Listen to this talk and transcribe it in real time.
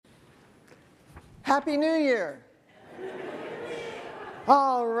Happy New Year.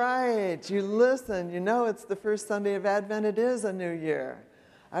 All right, you listen. You know it's the first Sunday of Advent. It is a new year.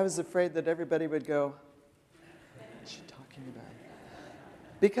 I was afraid that everybody would go, what's she talking about?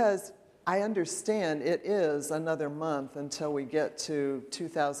 Because I understand it is another month until we get to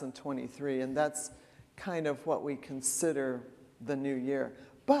 2023, and that's kind of what we consider the new year.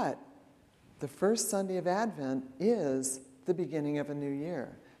 But the first Sunday of Advent is the beginning of a new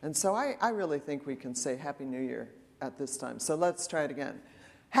year. And so I really think we can say Happy New Year at this time. So let's try it again.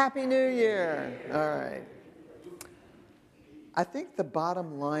 Happy New Year. All right. I think the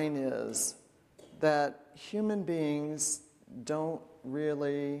bottom line is that human beings don't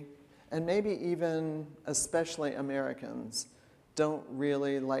really, and maybe even especially Americans, don't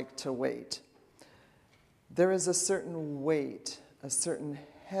really like to wait. There is a certain weight, a certain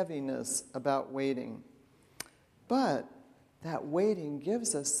heaviness about waiting. But that waiting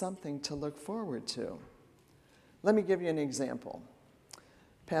gives us something to look forward to. Let me give you an example.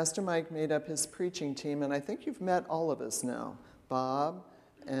 Pastor Mike made up his preaching team, and I think you've met all of us now. Bob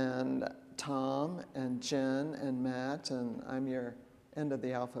and Tom and Jen and Matt, and I'm your end of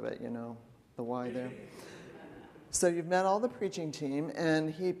the alphabet, you know, the Y there. So you've met all the preaching team,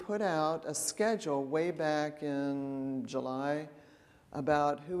 and he put out a schedule way back in July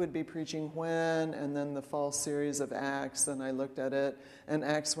about who would be preaching when, and then the fall series of Acts, and I looked at it, and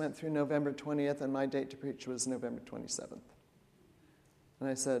Acts went through November 20th, and my date to preach was November 27th. And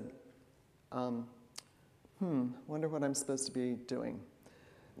I said, wonder what I'm supposed to be doing.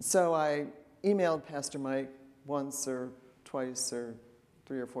 So I emailed Pastor Mike once or twice or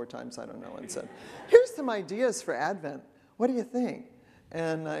 3 or 4 times, I don't know, and said, here's some ideas for Advent. What do you think?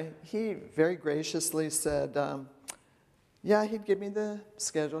 And he very graciously said, yeah, he'd give me the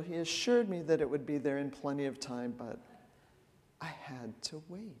schedule. He assured me that it would be there in plenty of time, but I had to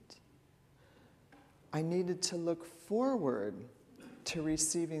wait. I needed to look forward to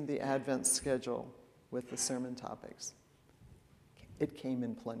receiving the Advent schedule with the sermon topics. It came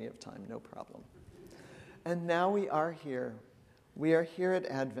in plenty of time, no problem. And now we are here. We are here at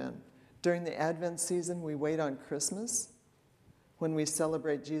Advent. During the Advent season, we wait on Christmas, when we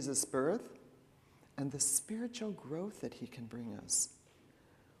celebrate Jesus' birth, and the spiritual growth that he can bring us.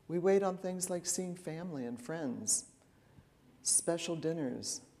 We wait on things like seeing family and friends, special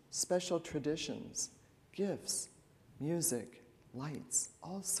dinners, special traditions, gifts, music, lights,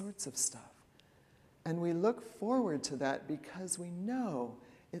 all sorts of stuff. And we look forward to that because we know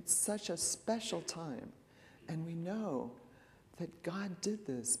it's such a special time. And we know that God did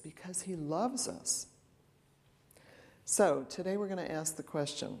this because he loves us. So today we're going to ask the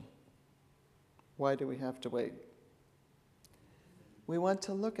question, why do we have to wait? We want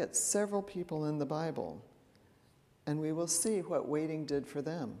to look at several people in the Bible, and we will see what waiting did for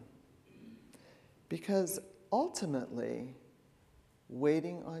them. Because ultimately,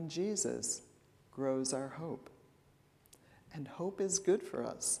 waiting on Jesus grows our hope. And hope is good for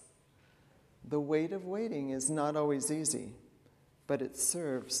us. The weight of waiting is not always easy, but it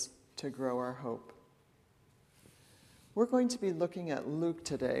serves to grow our hope. We're going to be looking at Luke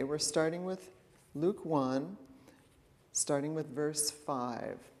today. We're starting with Luke 1, starting with verse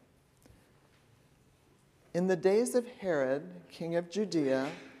 5. In the days of Herod, king of Judea,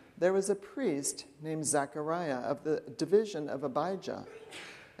 there was a priest named Zechariah of the division of Abijah,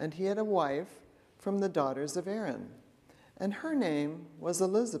 and he had a wife from the daughters of Aaron, and her name was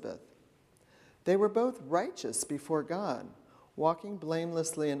Elizabeth. They were both righteous before God, walking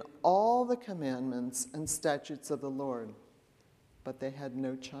blamelessly in all the commandments and statutes of the Lord. But they had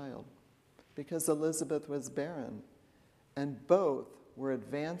no child, because Elizabeth was barren, and both were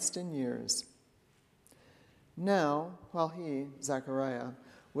advanced in years. Now, while he, Zechariah,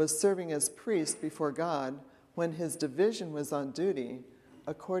 was serving as priest before God, when his division was on duty,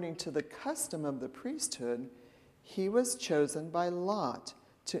 according to the custom of the priesthood, he was chosen by lot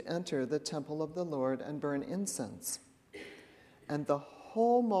to enter the temple of the Lord and burn incense. And the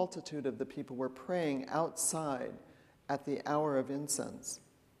whole multitude of the people were praying outside at the hour of incense.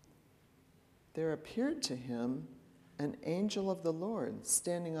 There appeared to him an angel of the Lord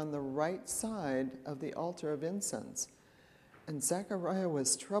standing on the right side of the altar of incense. And Zechariah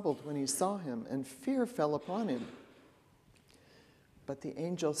was troubled when he saw him, and fear fell upon him. But the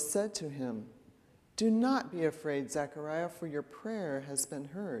angel said to him, "Do not be afraid, Zechariah, for your prayer has been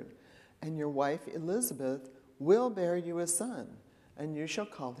heard, and your wife Elizabeth will bear you a son, and you shall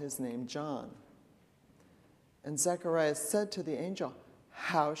call his name John." And Zechariah said to the angel,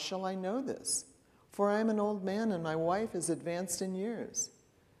 "How shall I know this? For I am an old man, and my wife is advanced in years."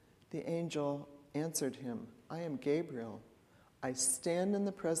 The angel answered him, "I am Gabriel. I stand in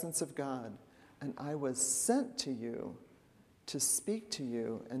the presence of God, and I was sent to you to speak to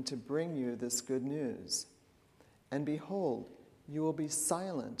you and to bring you this good news. And behold, you will be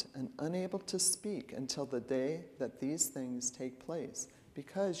silent and unable to speak until the day that these things take place,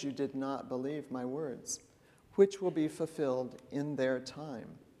 because you did not believe my words, which will be fulfilled in their time.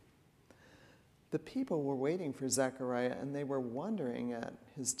 The people were waiting for Zechariah, and they were wondering at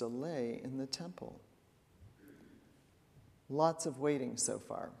his delay in the temple. Lots of waiting so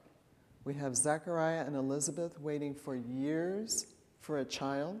far. We have Zechariah and Elizabeth waiting for years for a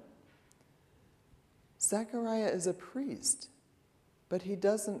child. Zechariah is a priest, but he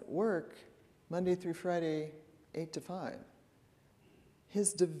doesn't work Monday through Friday, 8 to 5.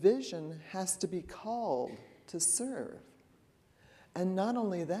 His division has to be called to serve. And not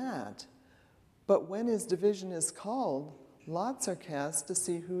only that, but when his division is called, lots are cast to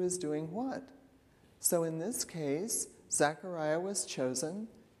see who is doing what. So in this case, Zechariah was chosen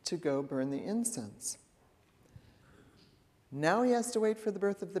to go burn the incense. Now he has to wait for the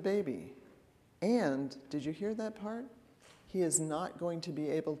birth of the baby. And, did you hear that part? He is not going to be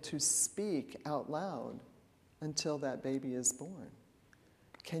able to speak out loud until that baby is born.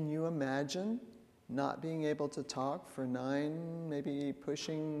 Can you imagine not being able to talk for 9, maybe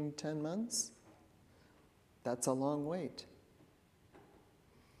pushing 10 months? That's a long wait.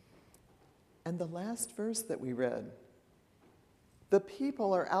 And the last verse that we read, the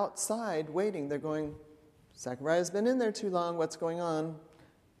people are outside waiting. They're going, Zechariah's been in there too long. What's going on?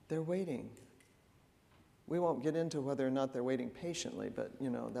 They're waiting. We won't get into whether or not they're waiting patiently, but,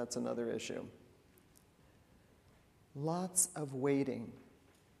 that's another issue. Lots of waiting.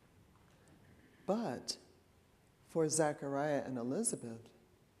 But for Zechariah and Elizabeth,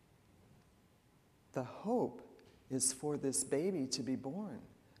 the hope is for this baby to be born,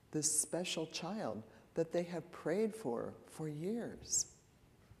 this special child that they have prayed for years.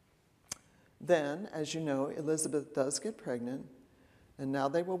 Then, as you know, Elizabeth does get pregnant, and now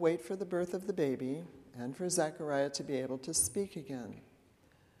they will wait for the birth of the baby and for Zechariah to be able to speak again.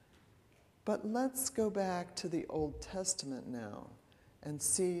 But let's go back to the Old Testament now and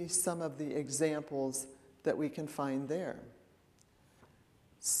see some of the examples that we can find there.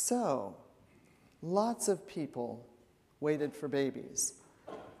 So, lots of people waited for babies.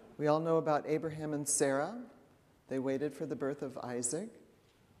 We all know about Abraham and Sarah. They waited for the birth of Isaac.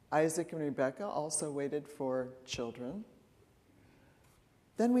 Isaac and Rebekah also waited for children.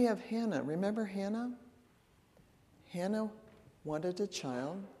 Then we have Hannah. Remember Hannah? Hannah wanted a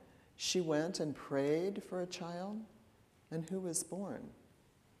child. She went and prayed for a child. And who was born?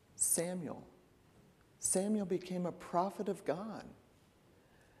 Samuel. Samuel became a prophet of God.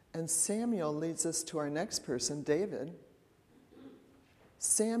 And Samuel leads us to our next person, David.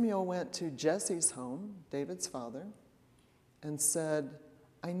 Samuel went to Jesse's home, David's father, and said,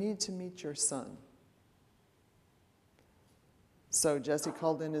 I need to meet your son. So Jesse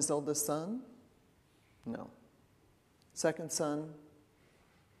called in his oldest son? No. Second son?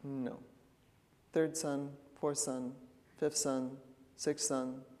 No. Third son, fourth son, fifth son, sixth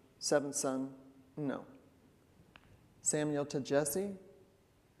son, seventh son? No. Samuel to Jesse?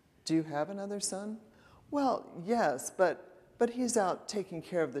 Do you have another son? Well, yes, but he's out taking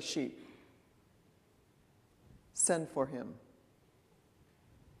care of the sheep. Send for him.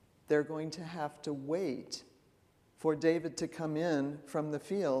 They're going to have to wait for David to come in from the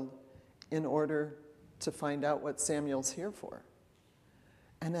field in order to find out what Samuel's here for.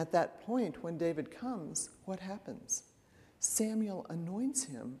 And at that point, when David comes, what happens? Samuel anoints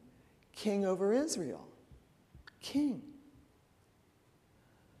him king over Israel. King.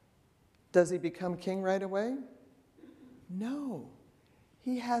 Does he become king right away? No.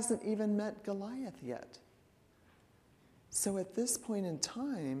 He hasn't even met Goliath yet. So at this point in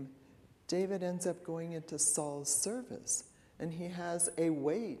time, David ends up going into Saul's service, and he has a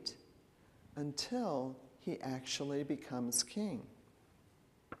wait until he actually becomes king.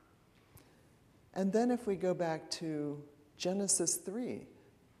 And then if we go back to Genesis 3,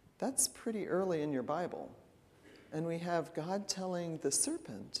 that's pretty early in your Bible. And we have God telling the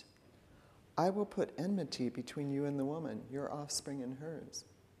serpent, I will put enmity between you and the woman, your offspring and hers.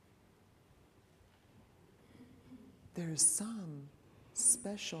 There's some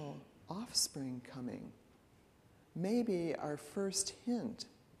special offspring coming. Maybe our first hint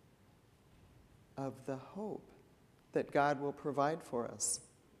of the hope that God will provide for us.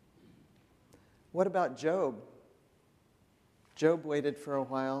 What about Job? Job waited for a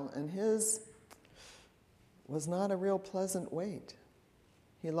while, and his was not a real pleasant wait.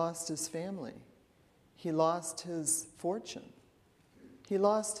 He lost his family. He lost his fortune. He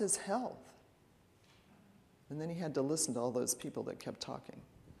lost his health. And then he had to listen to all those people that kept talking.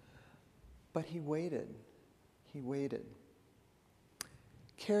 But he waited. He waited.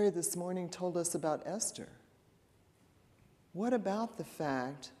 Carrie this morning told us about Esther. What about the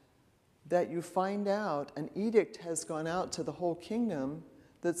fact that you find out an edict has gone out to the whole kingdom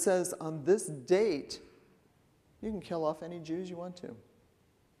that says on this date, you can kill off any Jews you want to?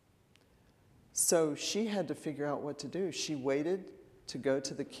 So she had to figure out what to do. She waited to go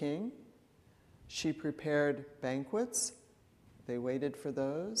to the king. She prepared banquets. They waited for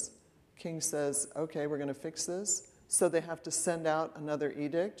those. King says, okay, we're going to fix this. So they have to send out another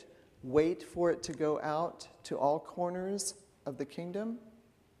edict, wait for it to go out to all corners of the kingdom.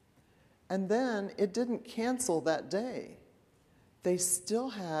 And then it didn't cancel that day. They still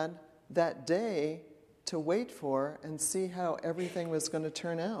had that day to wait for and see how everything was going to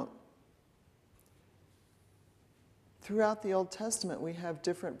turn out. Throughout the Old Testament, we have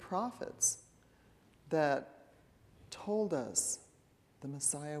different prophets that told us the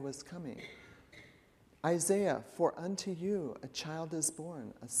Messiah was coming. Isaiah, for unto you a child is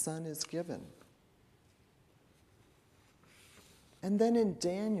born, a son is given. And then in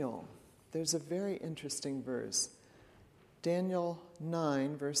Daniel, there's a very interesting verse. Daniel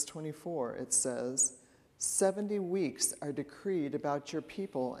 9, verse 24, it says, 70 weeks are decreed about your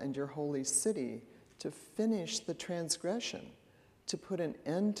people and your holy city to finish the transgression, to put an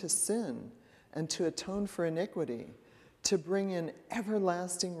end to sin, and to atone for iniquity, to bring in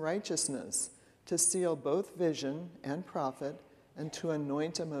everlasting righteousness, to seal both vision and prophet, and to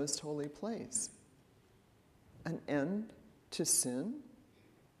anoint a most holy place. An end to sin?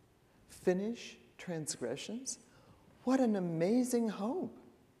 Finish transgressions? What an amazing hope.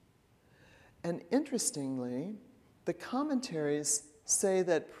 And interestingly, the commentaries say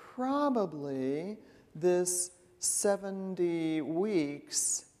that probably this 70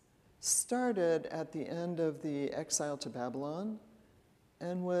 weeks started at the end of the exile to Babylon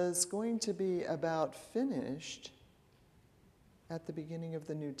and was going to be about finished at the beginning of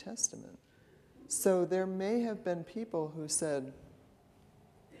the New Testament. So there may have been people who said,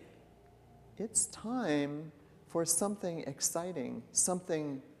 it's time for something exciting,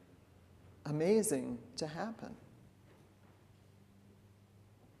 something amazing to happen.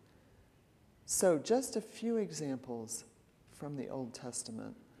 So just a few examples from the Old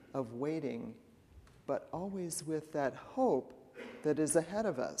Testament of waiting, but always with that hope that is ahead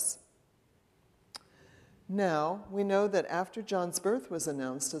of us. Now, we know that after John's birth was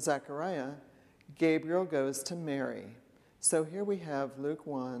announced to Zechariah, Gabriel goes to Mary. So here we have Luke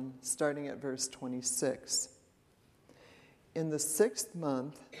 1, starting at verse 26. In the 6th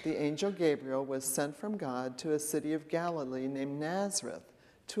month, the angel Gabriel was sent from God to a city of Galilee named Nazareth,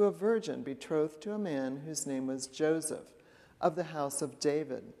 to a virgin betrothed to a man whose name was Joseph, of the house of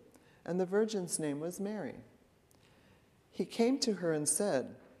David, and the virgin's name was Mary. He came to her and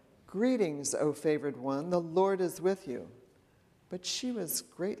said, "Greetings, O favored one, the Lord is with you." But she was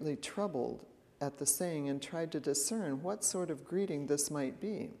greatly troubled at the saying and tried to discern what sort of greeting this might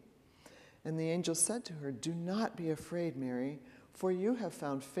be. And the angel said to her, "Do not be afraid, Mary, for you have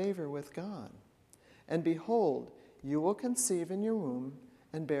found favor with God. And behold, you will conceive in your womb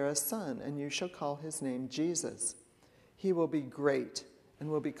and bear a son, and you shall call his name Jesus. He will be great and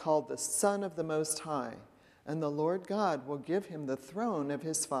will be called the Son of the Most High. And the Lord God will give him the throne of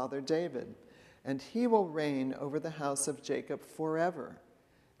his father David, and he will reign over the house of Jacob forever,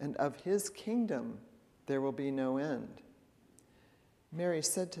 and of his kingdom there will be no end." Mary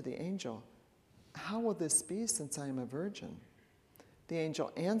said to the angel, "How will this be, since I am a virgin?" The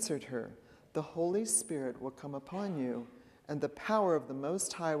angel answered her, "The Holy Spirit will come upon you, and the power of the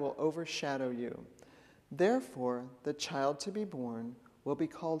Most High will overshadow you. Therefore, the child to be born will be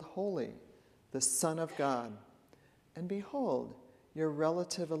called Holy, the Son of God. And behold, your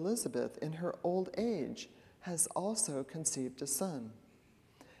relative Elizabeth, in her old age, has also conceived a son.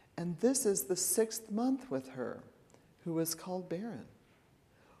 And this is the 6th month with her, who was called barren.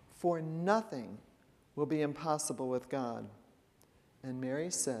 For nothing will be impossible with God." And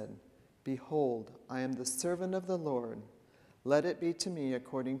Mary said, "Behold, I am the servant of the Lord. Let it be to me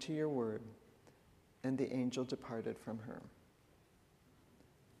according to your word." And the angel departed from her.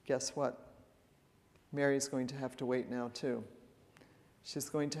 Guess what? Mary's going to have to wait now too. She's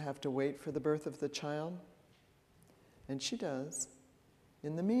going to have to wait for the birth of the child. And she does.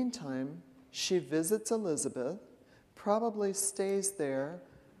 In the meantime, she visits Elizabeth, probably stays there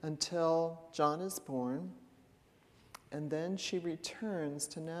until John is born, and then she returns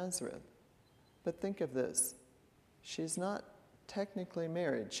to Nazareth. But think of this. She's not technically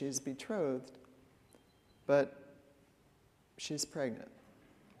married. She's betrothed, but she's pregnant.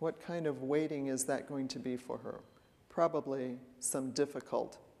 What kind of waiting is that going to be for her? Probably some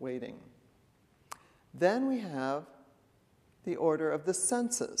difficult waiting. Then we have the order of the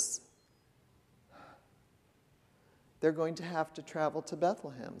census. They're going to have to travel to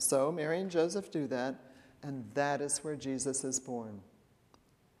Bethlehem. So Mary and Joseph do that, and that is where Jesus is born.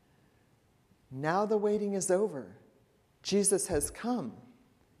 Now the waiting is over. Jesus has come.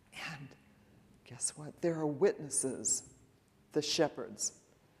 And guess what? There are witnesses, the shepherds.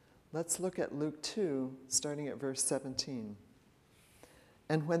 Let's look at Luke 2, starting at verse 17.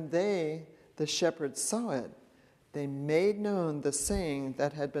 And when they, the shepherds, saw it, they made known the saying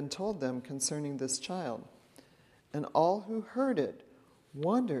that had been told them concerning this child. And all who heard it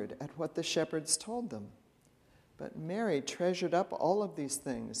wondered at what the shepherds told them. But Mary treasured up all of these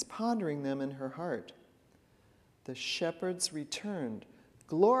things, pondering them in her heart. The shepherds returned,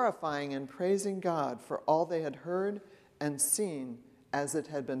 glorifying and praising God for all they had heard and seen as it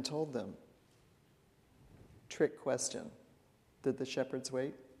had been told them. Trick question. Did the shepherds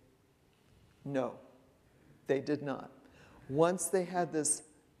wait? No, they did not. Once they had this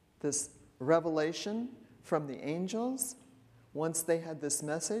revelation from the angels, once they had this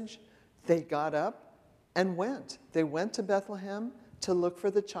message, they got up and went. They went to Bethlehem to look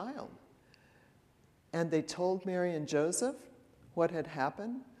for the child. And they told Mary and Joseph what had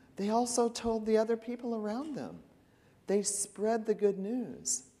happened. They also told the other people around them. They spread the good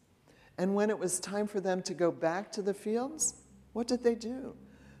news. And when it was time for them to go back to the fields, what did they do?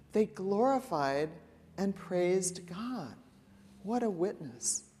 They glorified and praised God. What a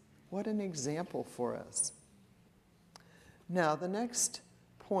witness. What an example for us. Now, the next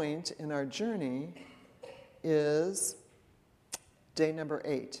point in our journey is day number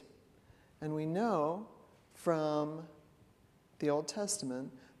 8. And we know from the Old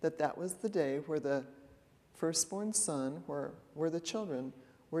Testament that that was the day where the firstborn son, where the children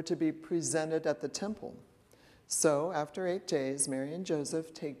were to be presented at the temple. So, after 8 days, Mary and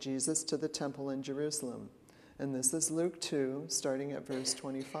Joseph take Jesus to the temple in Jerusalem. And this is Luke 2, starting at verse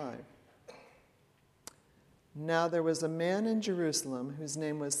 25. Now there was a man in Jerusalem whose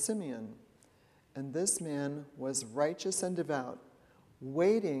name was Simeon, and this man was righteous and devout,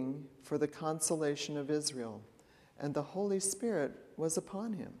 waiting for the consolation of Israel, and the Holy Spirit was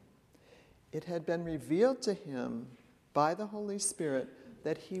upon him. It had been revealed to him by the Holy Spirit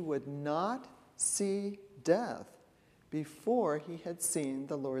that he would not see death before he had seen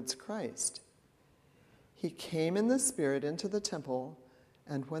the Lord's Christ. He came in the Spirit into the temple,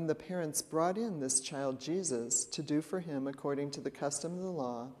 and when the parents brought in this child Jesus to do for him according to the custom of the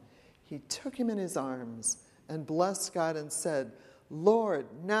law, he took him in his arms and blessed God and said, Lord,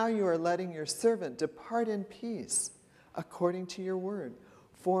 now you are letting your servant depart in peace according to your word,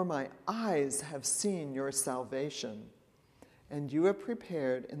 for my eyes have seen your salvation, and you have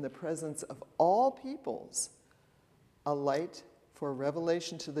prepared in the presence of all peoples a light for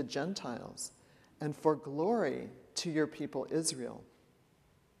revelation to the Gentiles and for glory to your people Israel.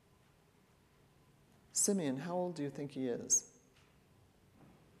 Simeon, how old do you think he is?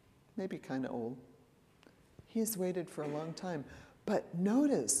 Maybe kind of old. He's waited for a long time. But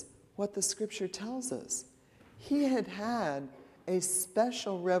notice what the scripture tells us. He had had a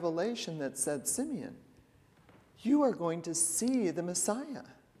special revelation that said, Simeon, you are going to see the Messiah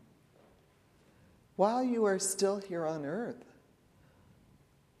while you are still here on earth.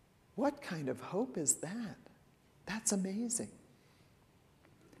 What kind of hope is that? That's amazing.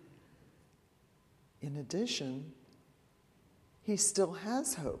 In addition, he still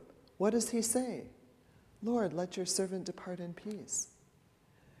has hope. What does he say? Lord, let your servant depart in peace.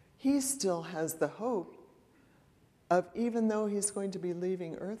 He still has the hope of, even though he's going to be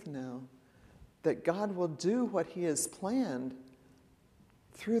leaving earth now, that God will do what he has planned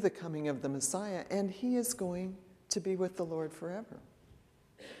through the coming of the Messiah, and he is going to be with the Lord forever.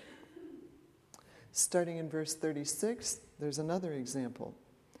 Starting in verse 36, there's another example.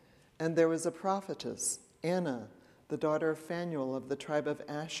 And there was a prophetess, Anna, the daughter of Phanuel of the tribe of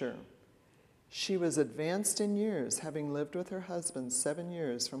Asher. She was advanced in years, having lived with her husband 7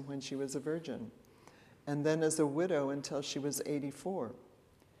 years from when she was a virgin, and then as a widow until she was 84.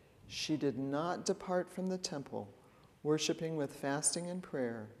 She did not depart from the temple, worshiping with fasting and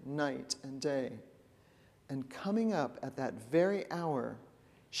prayer, night and day. And coming up at that very hour,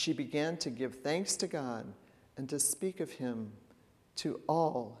 she began to give thanks to God and to speak of him to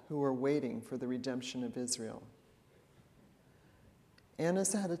all who were waiting for the redemption of Israel.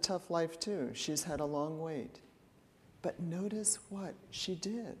 Anna's had a tough life too. She's had a long wait. But notice what she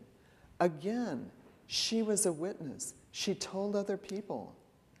did. Again, she was a witness. She told other people.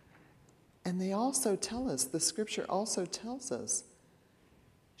 And they also tell us, the scripture also tells us,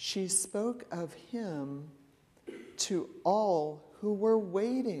 she spoke of him to all who were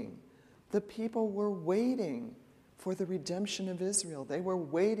waiting The people were waiting for the redemption of Israel. They were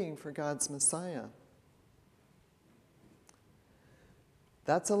waiting for God's Messiah.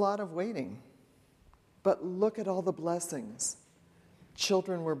 That's a lot of waiting. But look at all the blessings.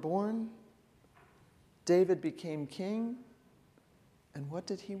 Children were born. David became king. And what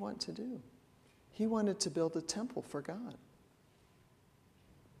did he want to do? He wanted to build a temple for God.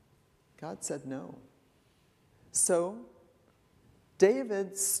 God said no. So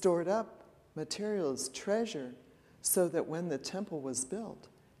David stored up materials, treasure, so that when the temple was built,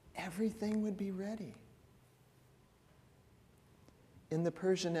 everything would be ready. In the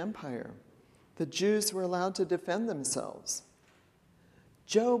Persian Empire, the Jews were allowed to defend themselves.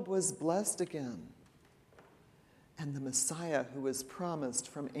 Job was blessed again. And the Messiah who was promised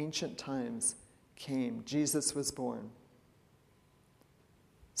from ancient times came. Jesus was born.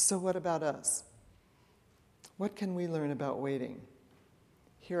 So what about us? What can we learn about waiting?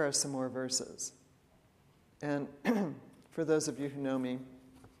 Here are some more verses. And for those of you who know me,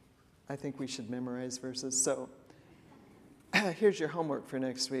 I think we should memorize verses. So here's your homework for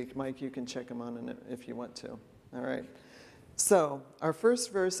next week. Mike, you can check them on if you want to. All right. So our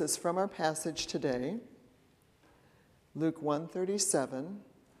first verse is from our passage today, Luke 1:37.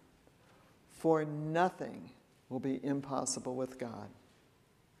 For nothing will be impossible with God.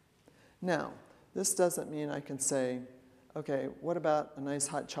 Now, this doesn't mean I can say, okay, what about a nice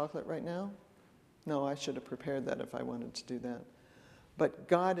hot chocolate right now? No, I should have prepared that if I wanted to do that. But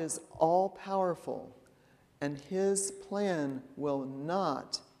God is all-powerful, and his plan will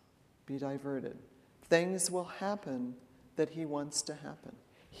not be diverted. Things will happen that he wants to happen.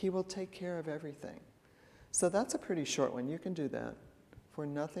 He will take care of everything. So that's a pretty short one. You can do that. For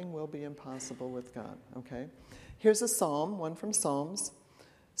nothing will be impossible with God. Okay? Here's a psalm, one from Psalms.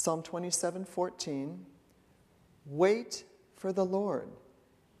 Psalm 27:14. Wait for the Lord.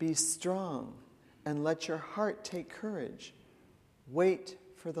 Be strong, and let your heart take courage. Wait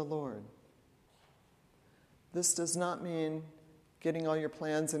for the Lord. This does not mean getting all your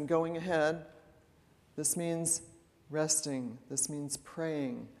plans and going ahead. This means resting. This means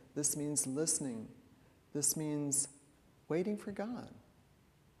praying. This means listening. This means waiting for God.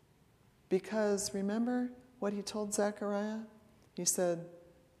 Because remember what he told Zechariah? He said,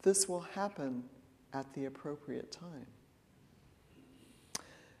 this will happen at the appropriate time.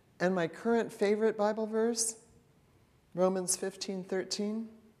 And my current favorite Bible verse, Romans 15:13.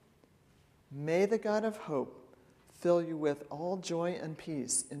 May the God of hope fill you with all joy and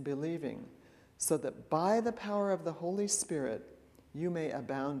peace in believing, so that by the power of the Holy Spirit you may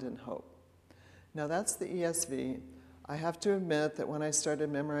abound in hope. Now that's the ESV. I have to admit that when I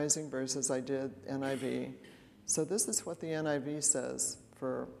started memorizing verses, I did NIV. So this is what the NIV says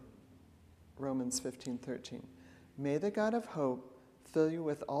for Romans 15:13. May the God of hope fill you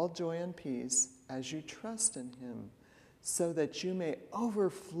with all joy and peace as you trust in him, so that you may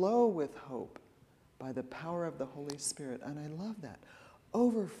overflow with hope by the power of the Holy Spirit. And I love that.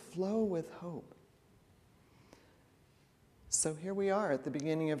 Overflow with hope. So here we are at the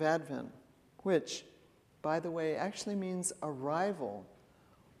beginning of Advent, which, by the way, actually means arrival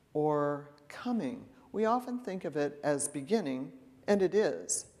or coming. We often think of it as beginning, and it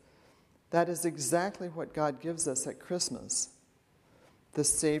is. That is exactly what God gives us at Christmas. The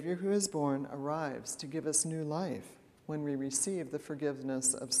Savior who is born arrives to give us new life when we receive the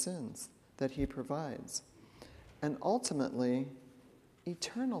forgiveness of sins that he provides. And ultimately,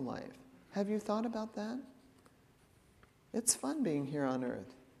 eternal life. Have you thought about that? It's fun being here on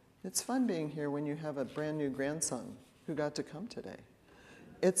earth. It's fun being here when you have a brand new grandson who got to come today.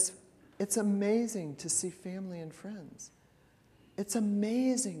 It's amazing to see family and friends. It's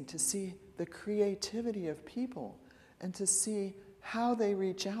amazing to see the creativity of people and to see how they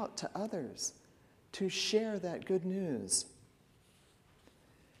reach out to others to share that good news.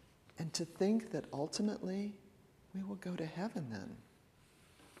 And to think that ultimately we will go to heaven then.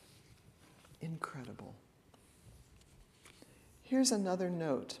 Incredible. Here's another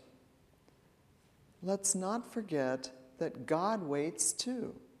note. Let's not forget that God waits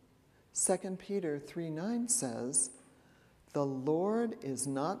too. 2 Peter 3:9 says, "The Lord is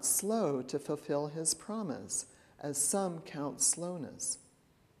not slow to fulfill his promise, as some count slowness,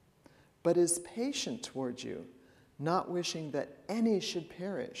 but is patient toward you, not wishing that any should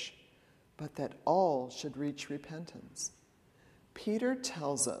perish, but that all should reach repentance." Peter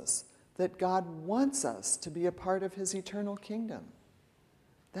tells us that God wants us to be a part of his eternal kingdom.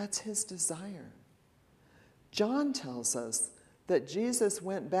 That's his desire. John tells us that Jesus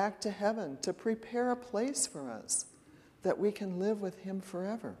went back to heaven to prepare a place for us, that we can live with him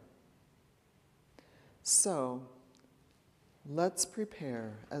forever. So, let's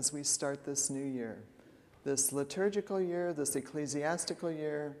prepare as we start this new year, this liturgical year, this ecclesiastical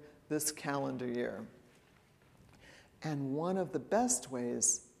year, this calendar year. And one of the best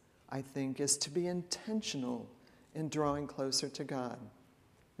ways, I think, is to be intentional in drawing closer to God.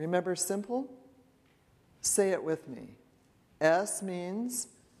 Remember simple? Say it with me. S means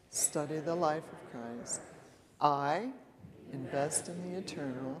study the life of Christ. I, invest in the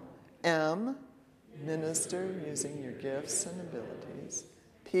eternal. M, minister using your gifts and abilities.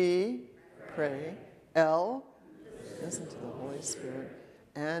 P, pray. L, listen to the Holy Spirit.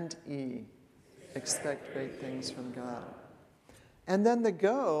 And E, expect great things from God. And then the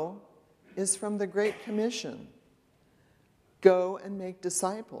go is from the Great Commission. Go and make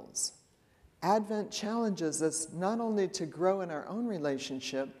disciples. Advent challenges us not only to grow in our own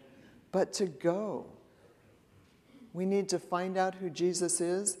relationship, but to go. We need to find out who Jesus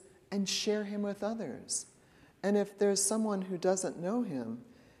is and share him with others. And if there's someone who doesn't know him,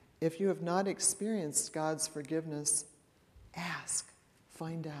 if you have not experienced God's forgiveness, ask,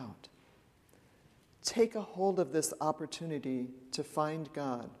 find out. Take a hold of this opportunity to find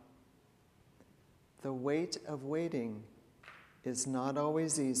God. The weight of waiting is not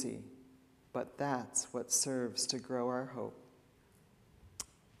always easy, but that's what serves to grow our hope.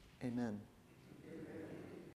 Amen.